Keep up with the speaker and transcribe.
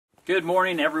Good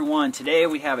morning, everyone. Today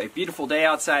we have a beautiful day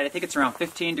outside. I think it's around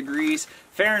 15 degrees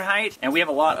Fahrenheit, and we have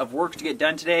a lot of work to get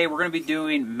done today. We're going to be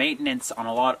doing maintenance on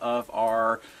a lot of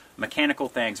our mechanical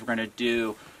things. We're going to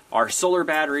do our solar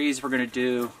batteries, we're going to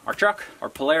do our truck, our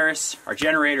Polaris, our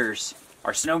generators,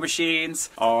 our snow machines,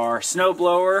 our snow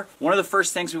blower. One of the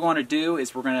first things we want to do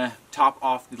is we're going to top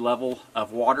off the level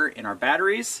of water in our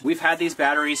batteries. We've had these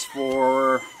batteries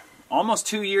for almost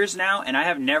 2 years now, and I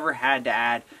have never had to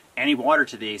add any water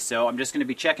to these, so I'm just going to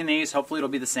be checking these. Hopefully it'll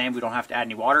be the same. We don't have to add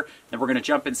any water. Then we're going to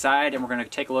jump inside and we're going to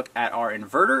take a look at our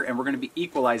inverter, and we're going to be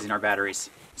equalizing our batteries.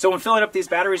 So when filling up these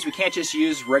batteries, we can't just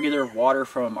use regular water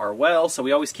from our well, so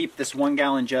we always keep this 1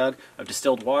 gallon jug of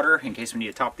distilled water in case we need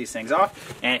to top these things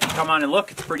off. And if you come on and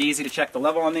look, it's pretty easy to check the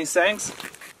level on these things.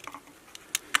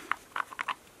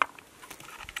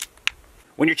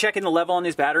 When you're checking the level on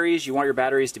these batteries, you want your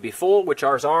batteries to be full, which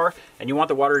ours are, and you want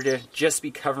the water to just be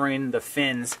covering the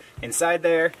fins inside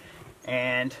there.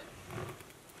 And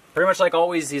pretty much like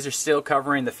always, these are still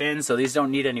covering the fins, so these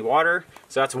don't need any water.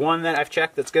 So that's one that I've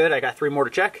checked that's good. I got 3 more to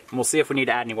check, and we'll see if we need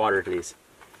to add any water to these.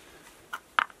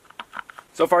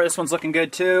 So far this one's looking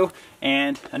good too.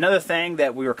 And another thing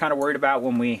that we were kind of worried about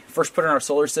when we first put in our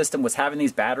solar system was having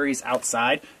these batteries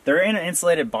outside. They're in an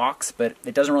insulated box, but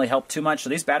it doesn't really help too much, so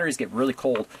these batteries get really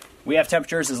cold. We have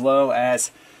temperatures as low as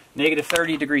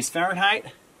 -30 degrees Fahrenheit,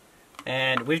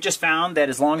 and we've just found that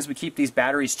as long as we keep these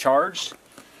batteries charged,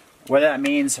 whether that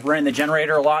means running the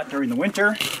generator a lot during the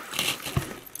winter,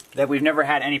 that we've never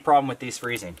had any problem with these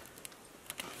freezing.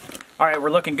 Alright,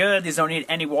 we're looking good. These don't need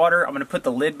any water. I'm going to put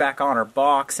the lid back on our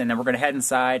box, and then we're going to head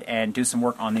inside and do some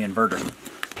work on the inverter.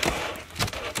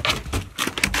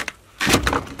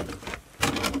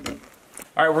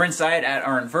 Alright, we're inside at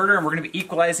our inverter, and we're going to be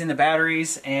equalizing the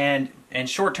batteries. And in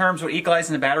short terms, what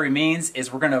equalizing the battery means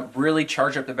is we're going to really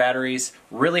charge up the batteries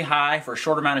really high for a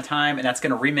short amount of time, and that's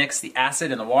going to remix the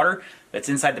acid and the water that's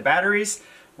inside the batteries.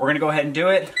 We're going to go ahead and do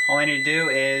it. All I need to do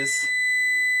is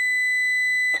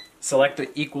select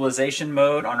the equalization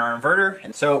mode on our inverter,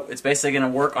 and so it's basically going to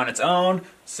work on its own.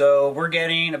 So we're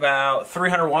getting about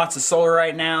 300 watts of solar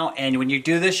right now, and when you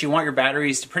do this, you want your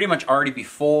batteries to pretty much already be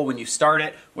full when you start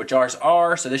it, which ours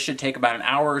are, so this should take about an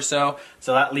hour or so.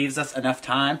 So that leaves us enough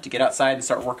time to get outside and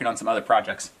start working on some other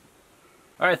projects.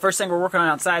 Alright, the first thing we're working on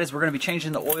outside is we're going to be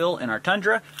changing the oil in our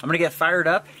Tundra. I'm going to get fired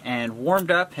up and warmed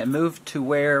up and moved to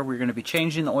where we're going to be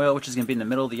changing the oil, which is going to be in the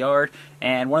middle of the yard.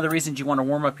 And one of the reasons you want to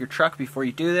warm up your truck before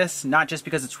you do this, not just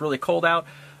because it's really cold out,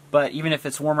 but even if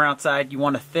it's warmer outside, you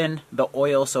want to thin the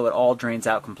oil so it all drains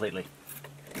out completely.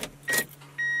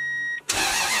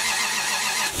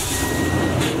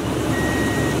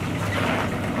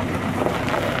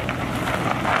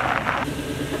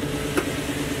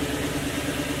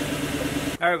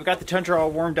 Alright, we've got the Tundra all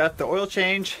warmed up. The oil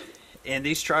change in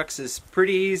these trucks is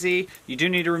pretty easy. You do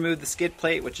need to remove the skid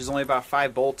plate, which is only about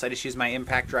 5 bolts. I just use my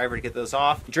impact driver to get those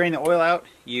off. You drain the oil out,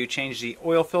 you change the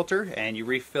oil filter, and you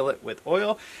refill it with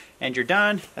oil, and you're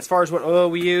done. As far as what oil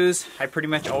we use, I pretty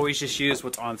much always just use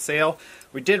what's on sale.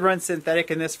 We did run synthetic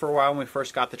in this for a while when we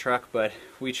first got the truck, but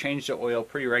we changed the oil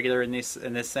pretty regular in this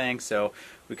thing, so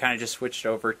we kind of just switched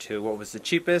over to what was the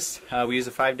cheapest. We use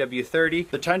a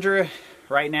 5W30. The Tundra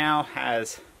right now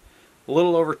has a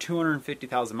little over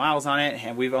 250,000 miles on it,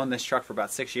 and we've owned this truck for about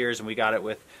 6 years, and we got it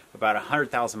with about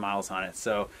 100,000 miles on it.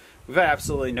 So we've had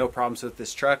absolutely no problems with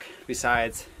this truck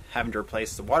besides having to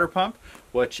replace the water pump,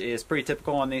 which is pretty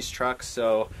typical on these trucks.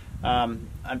 So I'm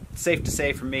safe to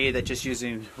say for me that just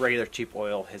using regular cheap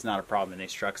oil is not a problem in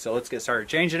these trucks. So let's get started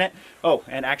changing it. Oh,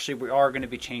 and actually we are going to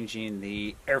be changing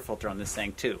the air filter on this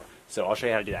thing too. So I'll show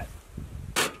you how to do that.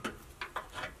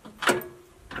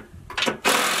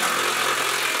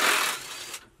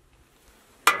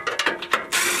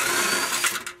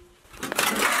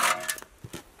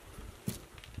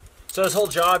 So this whole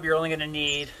job, you're only going to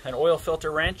need an oil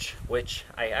filter wrench, which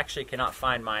I actually cannot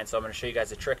find mine, so I'm going to show you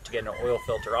guys a trick to get an oil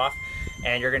filter off.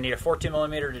 And you're going to need a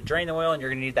 14mm to drain the oil, and you're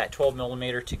going to need that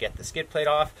 12mm to get the skid plate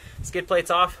off. Skid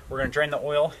plate's off, we're going to drain the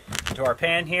oil into our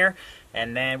pan here,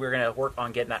 and then we're going to work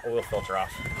on getting that oil filter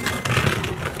off.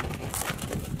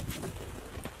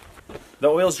 The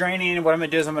oil's draining. What I'm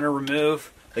going to do is I'm going to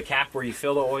remove the cap where you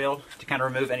fill the oil to kind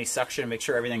of remove any suction and make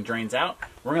sure everything drains out.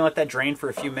 We're going to let that drain for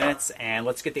a few minutes, and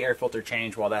let's get the air filter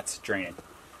changed while that's draining.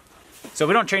 So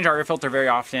we don't change our air filter very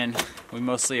often. We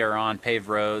mostly are on paved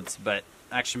roads, but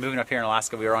actually moving up here in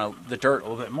Alaska, we were on the dirt a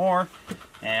little bit more,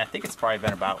 and I think it's probably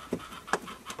been about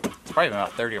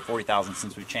 30 or 40,000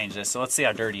 since we've changed this. So let's see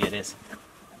how dirty it is.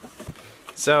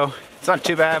 So it's not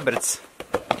too bad, but it's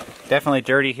definitely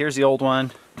dirty. Here's the old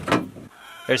one.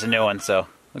 There's a new one, so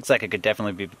looks like it could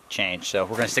definitely be changed. So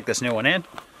we're going to stick this new one in.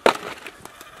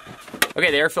 Okay,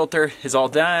 the air filter is all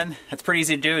done. That's pretty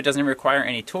easy to do. It doesn't even require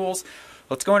any tools.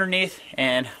 Let's go underneath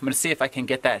and I'm gonna see if I can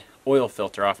get that oil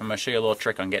filter off. I'm gonna show you a little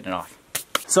trick on getting it off.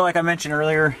 So like I mentioned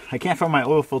earlier, I can't find my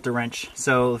oil filter wrench.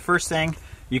 So the first thing,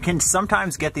 you can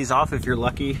sometimes get these off if you're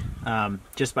lucky,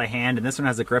 just by hand, and this one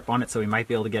has a grip on it, so we might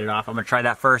be able to get it off. I'm gonna try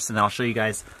that first, and then I'll show you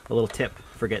guys a little tip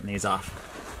for getting these off.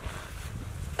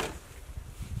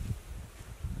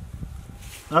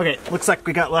 Okay, looks like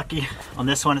we got lucky on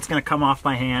this one. It's gonna come off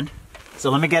by hand. So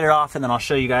let me get it off, and then I'll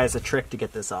show you guys a trick to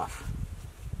get this off.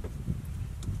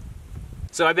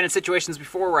 So I've been in situations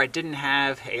before where I didn't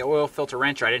have a oil filter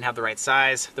wrench or I didn't have the right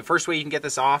size. The first way you can get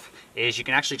this off is you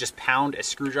can actually just pound a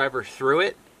screwdriver through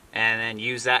it and then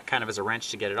use that kind of as a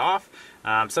wrench to get it off.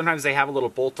 Sometimes they have a little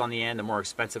bolt on the end, the more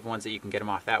expensive ones that you can get them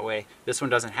off that way. This one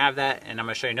doesn't have that, and I'm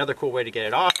gonna show you another cool way to get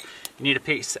it off. You need a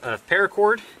piece of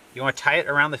paracord. You wanna tie it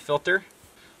around the filter,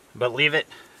 but leave it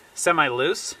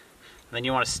semi-loose. And then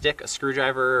you wanna stick a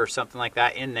screwdriver or something like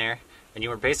that in there, and you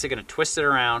are basically gonna twist it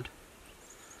around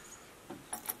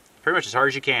pretty much as hard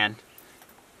as you can,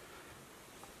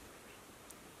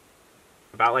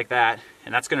 about like that,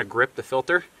 and that's going to grip the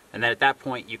filter, and then at that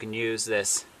point you can use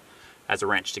this as a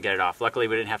wrench to get it off. Luckily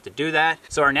we didn't have to do that.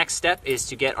 So our next step is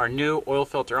to get our new oil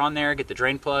filter on there, get the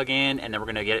drain plug in, and then we're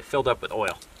going to get it filled up with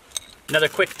oil. Another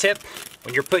quick tip,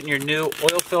 when you're putting your new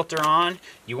oil filter on,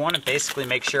 you want to basically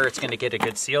make sure it's going to get a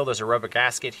good seal. There's a rubber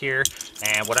gasket here,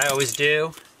 and what I always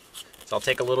do is I'll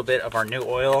take a little bit of our new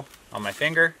oil on my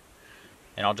finger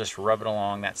and I'll just rub it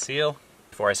along that seal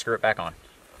before I screw it back on.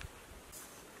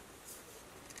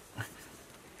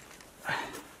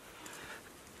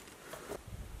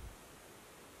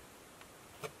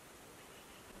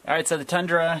 Alright, so the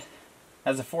Tundra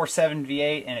has a 4.7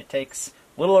 V8 and it takes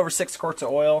a little over 6 quarts of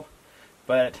oil,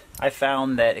 but I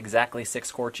found that exactly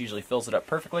 6 quarts usually fills it up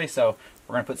perfectly, so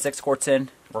we're going to put 6 quarts in,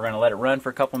 we're going to let it run for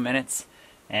a couple minutes,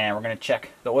 and we're going to check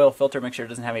the oil filter, make sure it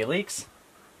doesn't have any leaks,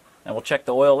 and we'll check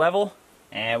the oil level,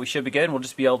 and we should be good, and we'll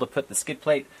just be able to put the skid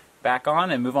plate back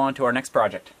on and move on to our next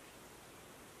project.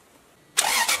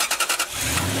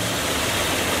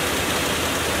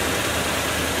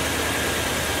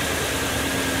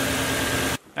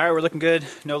 Alright, we're looking good.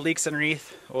 No leaks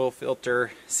underneath. Oil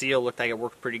filter seal looked like it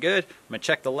worked pretty good. I'm going to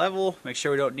check the level, make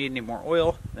sure we don't need any more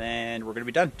oil, then we're going to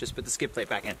be done. Just put the skid plate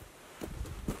back in.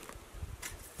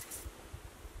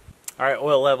 Alright,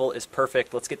 oil level is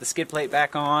perfect. Let's get the skid plate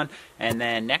back on, and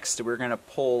then next we're going to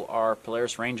pull our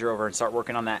Polaris Ranger over and start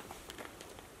working on that.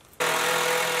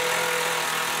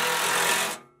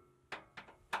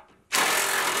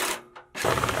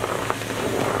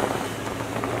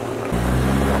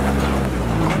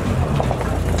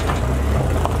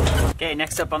 Okay,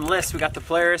 next up on the list we got the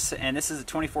Polaris, and this is a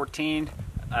 2014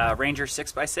 Ranger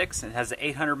 6x6, and it has the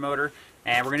 800 motor,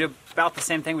 and we're going to do about the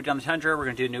same thing we've done the Tundra. We're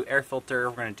going to do a new air filter,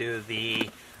 we're going to do the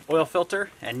oil filter,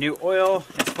 and new oil.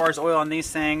 As far as oil on these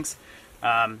things,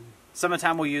 some of the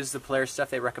time we'll use the Polaris stuff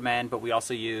they recommend, but we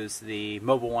also use the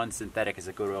Mobile One synthetic as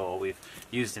a good oil we've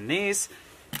used in these.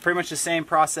 Pretty much the same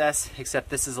process, except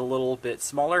this is a little bit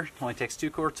smaller. It only takes 2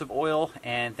 quarts of oil,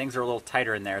 and things are a little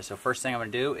tighter in there. So first thing I'm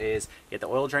going to do is get the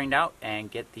oil drained out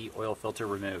and get the oil filter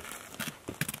removed.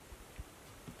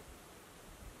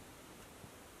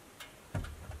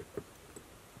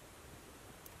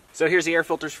 So here's the air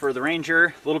filters for the Ranger.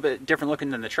 A little bit different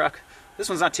looking than the truck. This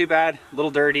one's not too bad, a little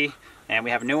dirty, and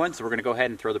we have a new one, so we're going to go ahead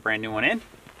and throw the brand new one in.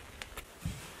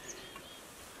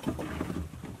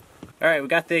 Alright, we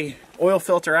got the oil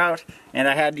filter out, and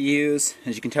I had to use,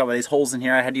 as you can tell by these holes in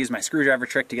here, I had to use my screwdriver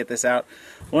trick to get this out.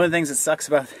 One of the things that sucks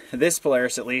about this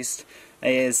Polaris, at least,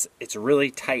 is it's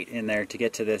really tight in there to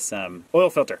get to this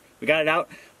oil filter. We got it out.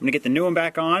 I'm going to get the new one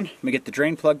back on. I'm going to get the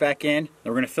drain plug back in.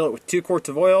 Then we're going to fill it with 2 quarts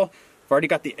of oil. I've already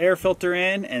got the air filter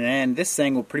in, and then this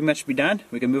thing will pretty much be done.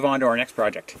 We can move on to our next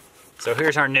project. So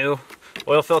here's our new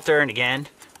oil filter, and again,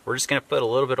 we're just going to put a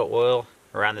little bit of oil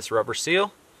around this rubber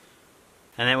seal.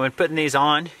 And then when putting these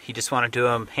on, you just want to do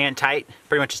them hand tight,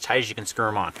 pretty much as tight as you can screw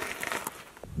them on.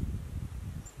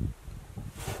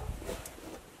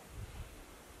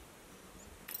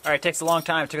 Alright, it takes a long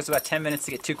time. It took us about 10 minutes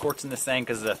to get 2 quarts in this thing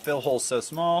because the fill hole's so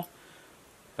small.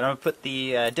 But I'm going to put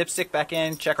the dipstick back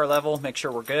in, check our level, make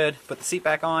sure we're good, put the seat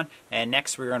back on, and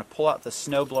next we're going to pull out the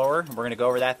snow blower, and we're going to go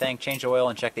over that thing, change the oil,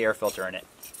 and check the air filter in it.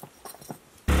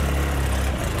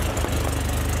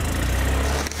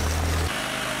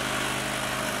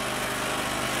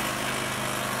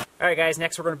 Alright guys,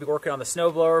 next we're going to be working on the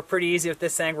snowblower. Pretty easy with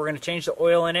this thing. We're going to change the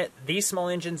oil in it. These small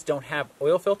engines don't have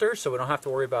oil filters, so we don't have to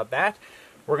worry about that.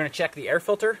 We're going to check the air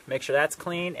filter, make sure that's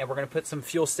clean, and we're going to put some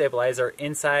fuel stabilizer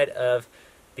inside of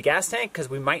the gas tank because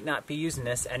we might not be using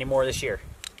this anymore this year.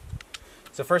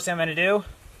 So first thing I'm gonna do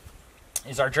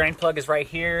is our drain plug is right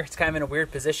here. It's kind of in a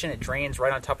weird position. It drains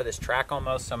right on top of this track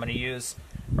almost. So I'm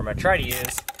gonna try to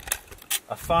use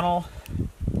a funnel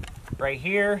right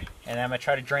here, and then I'm gonna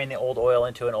try to drain the old oil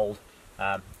into an old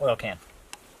oil can.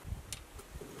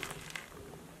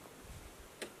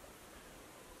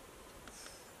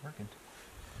 Working.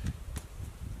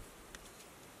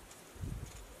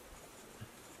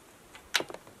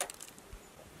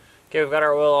 Okay, we've got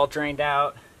our oil all drained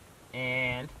out,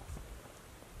 and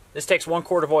this takes 1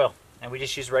 quart of oil, and we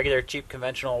just use regular cheap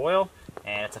conventional oil,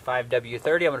 and it's a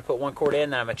 5W30. I'm going to put 1 quart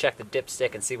in, then I'm going to check the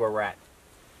dipstick and see where we're at.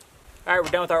 Alright, we're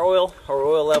done with our oil. Our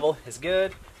oil level is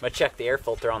good. I'm going to check the air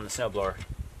filter on the snowblower.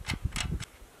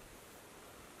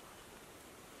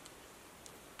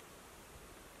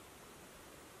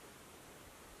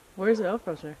 Where's the air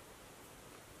filter?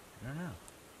 I don't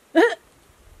know.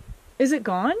 Is it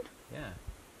gone? Yeah.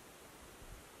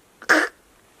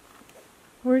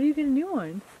 Where do you get a new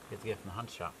one? You have to get it from the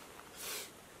hunt shop.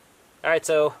 Alright,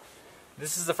 so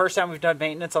this is the first time we've done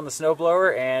maintenance on the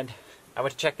snowblower, and I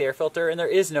went to check the air filter, and there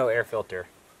is no air filter.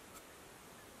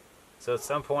 So at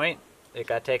some point, it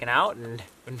got taken out and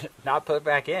not put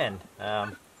back in. So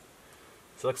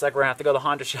it looks like we're going to have to go to the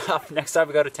Honda shop next time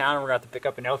we go to town, and we're going to have to pick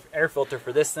up an air filter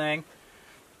for this thing.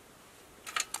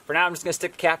 For now, I'm just going to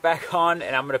stick the cap back on,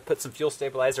 and I'm going to put some fuel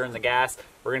stabilizer in the gas.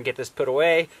 We're going to get this put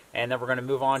away, and then we're going to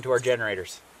move on to our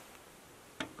generators.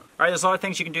 All right, there's a lot of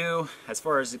things you can do as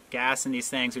far as gas and these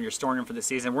things when you're storing them for the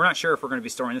season. We're not sure if we're going to be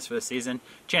storing this for the season.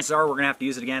 Chances are we're going to have to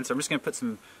use it again, so I'm just going to put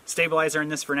some stabilizer in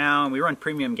this for now, and we run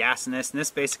premium gas in this, and this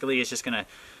basically is just going to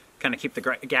kind of keep the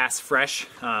gas fresh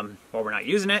while we're not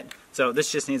using it. So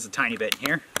this just needs a tiny bit in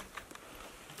here.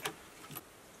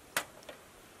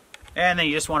 And then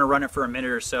you just want to run it for a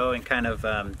minute or so and kind of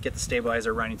get the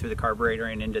stabilizer running through the carburetor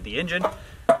and into the engine.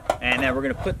 And then we're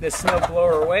going to put this snow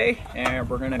blower away, and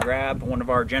we're going to grab one of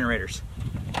our generators.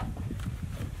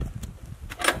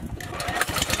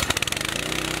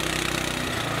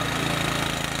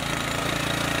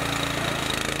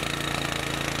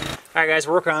 Alright guys,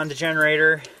 we're working on the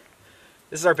generator.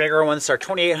 This is our bigger one. This is our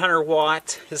 2800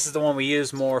 watt. This is the one we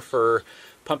use more for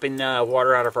pumping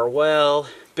water out of our well,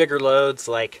 bigger loads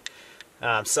like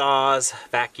saws,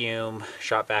 vacuum,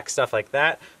 shop vac, stuff like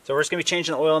that. So we're just going to be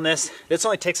changing the oil in this. This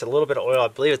only takes a little bit of oil. I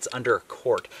believe it's under a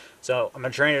quart. So I'm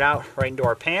going to drain it out right into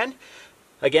our pan.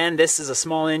 Again, this is a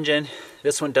small engine.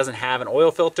 This one doesn't have an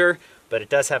oil filter, but it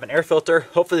does have an air filter.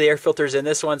 Hopefully the air filter is in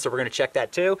this one, so we're going to check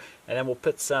that too. And then we'll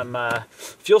put some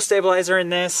fuel stabilizer in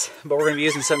this, but we're going to be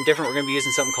using something different. We're going to be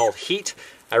using something called heat.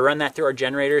 I run that through our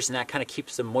generators, and that kind of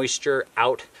keeps the moisture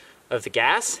out of the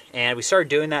gas. And we started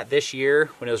doing that this year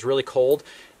when it was really cold,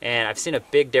 and I've seen a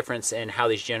big difference in how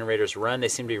these generators run. They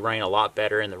seem to be running a lot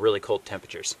better in the really cold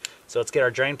temperatures. So let's get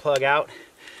our drain plug out,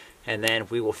 and then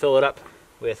we will fill it up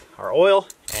with our oil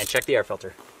and check the air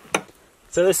filter.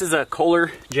 So this is a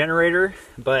Kohler generator,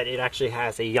 but it actually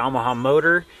has a Yamaha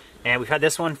motor, and we've had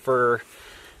this one for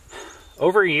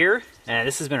over a year, and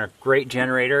this has been a great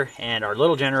generator. And our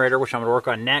little generator, which I'm going to work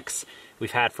on next,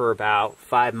 we've had for about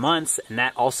 5 months, and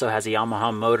that also has a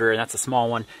Yamaha motor, and that's a small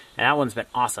one, and that one's been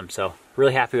awesome. So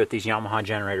really happy with these Yamaha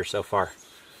generators so far.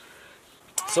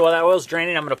 So while that oil's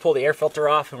draining, I'm going to pull the air filter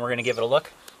off, and we're going to give it a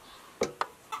look.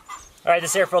 Alright,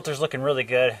 this air filter is looking really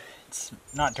good. It's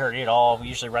not dirty at all. We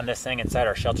usually run this thing inside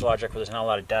our shelter logic where there's not a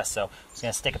lot of dust, so I'm just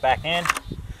going to stick it back in.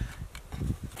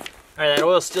 Alright, that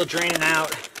oil's still draining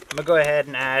out. I'm going to go ahead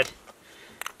and add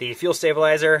the fuel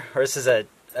stabilizer, or this is a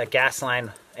gas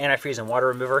line antifreeze and water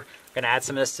remover. I'm going to add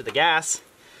some of this to the gas,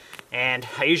 and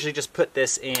I usually just put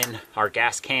this in our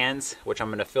gas cans, which I'm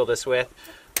going to fill this with,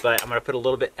 but I'm going to put a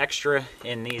little bit extra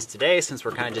in these today since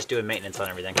we're kind of just doing maintenance on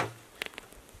everything.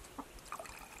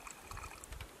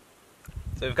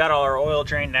 So we've got all our oil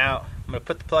drained out. I'm going to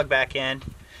put the plug back in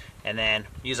and then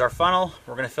use our funnel.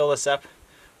 We're going to fill this up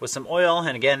with some oil,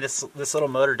 and again, this little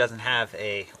motor doesn't have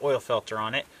a oil filter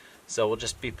on it, so we'll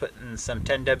just be putting some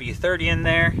 10W30 in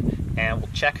there, and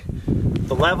we'll check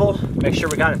the level, make sure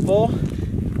we got it full,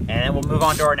 and then we'll move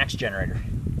on to our next generator.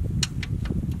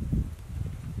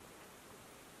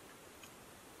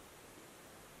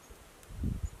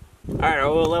 Alright, our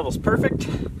oil level's perfect.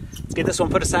 Let's get this one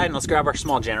put aside and let's grab our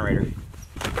small generator.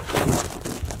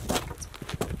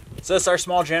 So this is our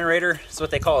small generator. It's what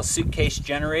they call a suitcase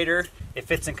generator. It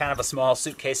fits in kind of a small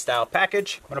suitcase style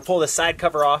package. I'm going to pull this side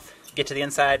cover off, get to the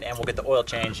inside, and we'll get the oil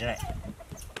change in it.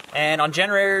 And on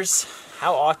generators,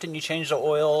 how often you change the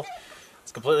oil,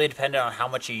 it's completely dependent on how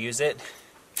much you use it.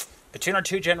 Between our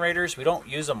two generators, we don't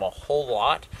use them a whole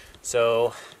lot,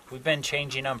 so we've been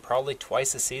changing them probably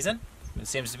twice a season. It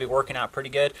seems to be working out pretty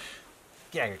good.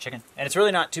 Get out here, chicken. And it's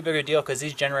really not too big of a deal because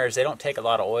these generators, they don't take a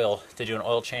lot of oil to do an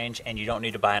oil change, and you don't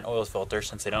need to buy an oil filter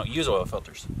since they don't use oil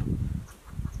filters.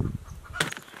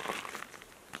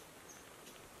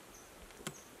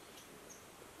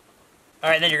 All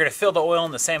right, then you're gonna fill the oil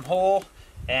in the same hole,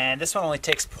 and this one only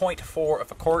takes 0.4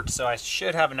 of a quart, so I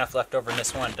should have enough left over in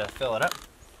this one to fill it up.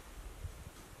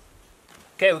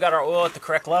 Okay, we got our oil at the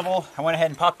correct level. I went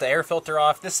ahead and popped the air filter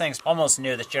off. This thing's almost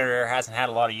new. This generator hasn't had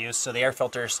a lot of use, so the air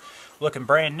filter's looking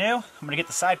brand new. I'm gonna get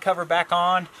the side cover back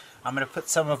on. I'm gonna put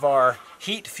some of our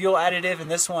heat fuel additive in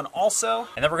this one also,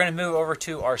 and then we're gonna move over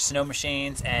to our snow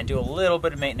machines and do a little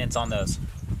bit of maintenance on those.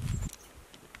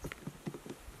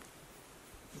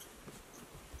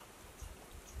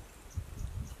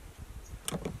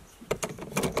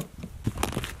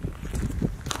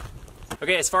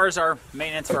 Okay, as far as our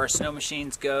maintenance for our snow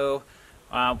machines go,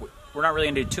 we're not really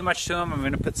going to do too much to them. I'm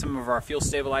going to put some of our fuel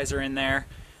stabilizer in there.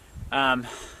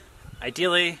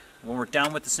 Ideally, when we're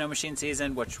done with the snow machine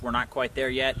season, which we're not quite there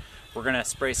yet, we're going to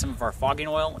spray some of our fogging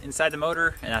oil inside the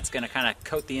motor, and that's going to kind of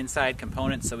coat the inside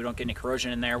components so we don't get any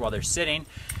corrosion in there while they're sitting.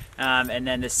 And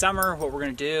then this summer, what we're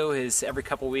going to do is every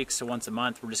couple weeks to once a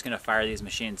month, we're just going to fire these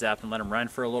machines up and let them run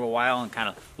for a little while and kind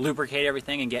of lubricate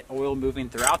everything and get oil moving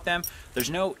throughout them.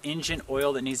 There's no engine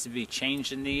oil that needs to be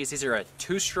changed in these. These are a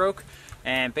two-stroke,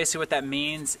 and basically what that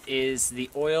means is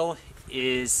the oil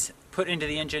is put into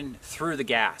the engine through the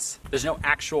gas. There's no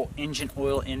actual engine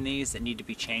oil in these that need to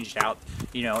be changed out,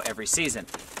 you know, every season.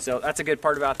 So that's a good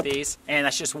part about these, and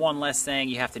that's just one less thing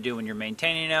you have to do when you're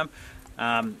maintaining them.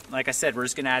 Like I said, we're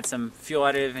just going to add some fuel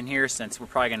additive in here since we're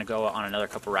probably going to go on another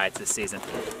couple rides this season.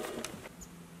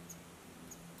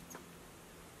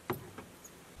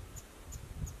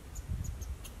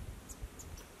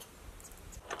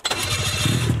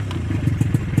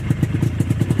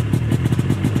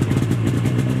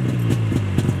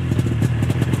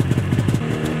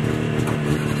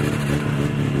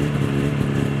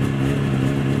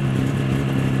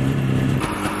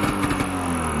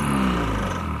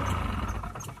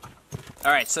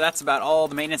 Alright, so that's about all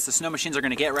the maintenance the snow machines are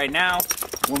going to get right now.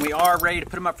 When we are ready to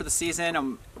put them up for the season,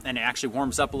 and it actually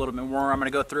warms up a little bit more, I'm going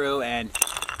to go through and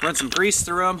run some grease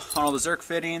through them on all the Zerk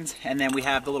fittings, and then we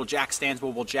have the little jack stands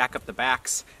where we'll jack up the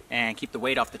backs and keep the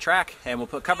weight off the track, and we'll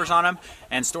put covers on them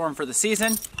and store them for the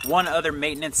season. One other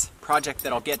maintenance project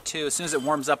that I'll get to as soon as it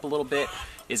warms up a little bit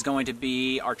is going to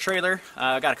be our trailer.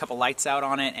 I got a couple lights out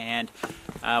on it, and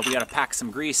we got to pack some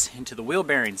grease into the wheel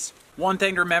bearings. One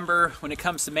thing to remember when it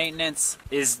comes to maintenance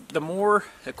is the more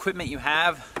equipment you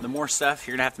have, the more stuff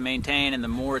you're gonna have to maintain and the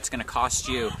more it's gonna cost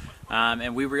you.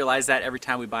 And we realize that every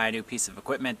time we buy a new piece of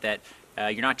equipment that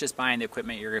you're not just buying the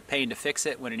equipment, you're paying to fix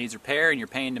it when it needs repair and you're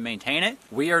paying to maintain it.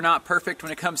 We are not perfect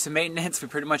when it comes to maintenance. We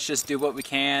pretty much just do what we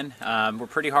can. We're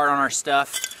pretty hard on our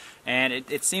stuff. And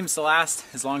it seems to last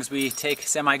as long as we take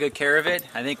semi-good care of it.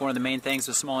 I think one of the main things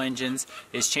with small engines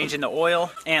is changing the oil.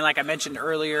 And like I mentioned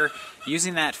earlier,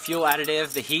 using that fuel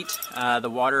additive, the heat, the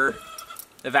water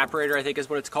evaporator, I think is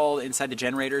what it's called, inside the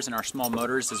generators and our small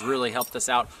motors has really helped us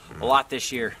out a lot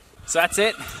this year. So that's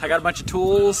it. I got a bunch of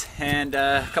tools and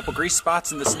a couple grease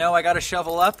spots in the snow I got to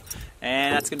shovel up.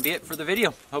 And that's going to be it for the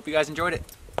video. Hope you guys enjoyed it.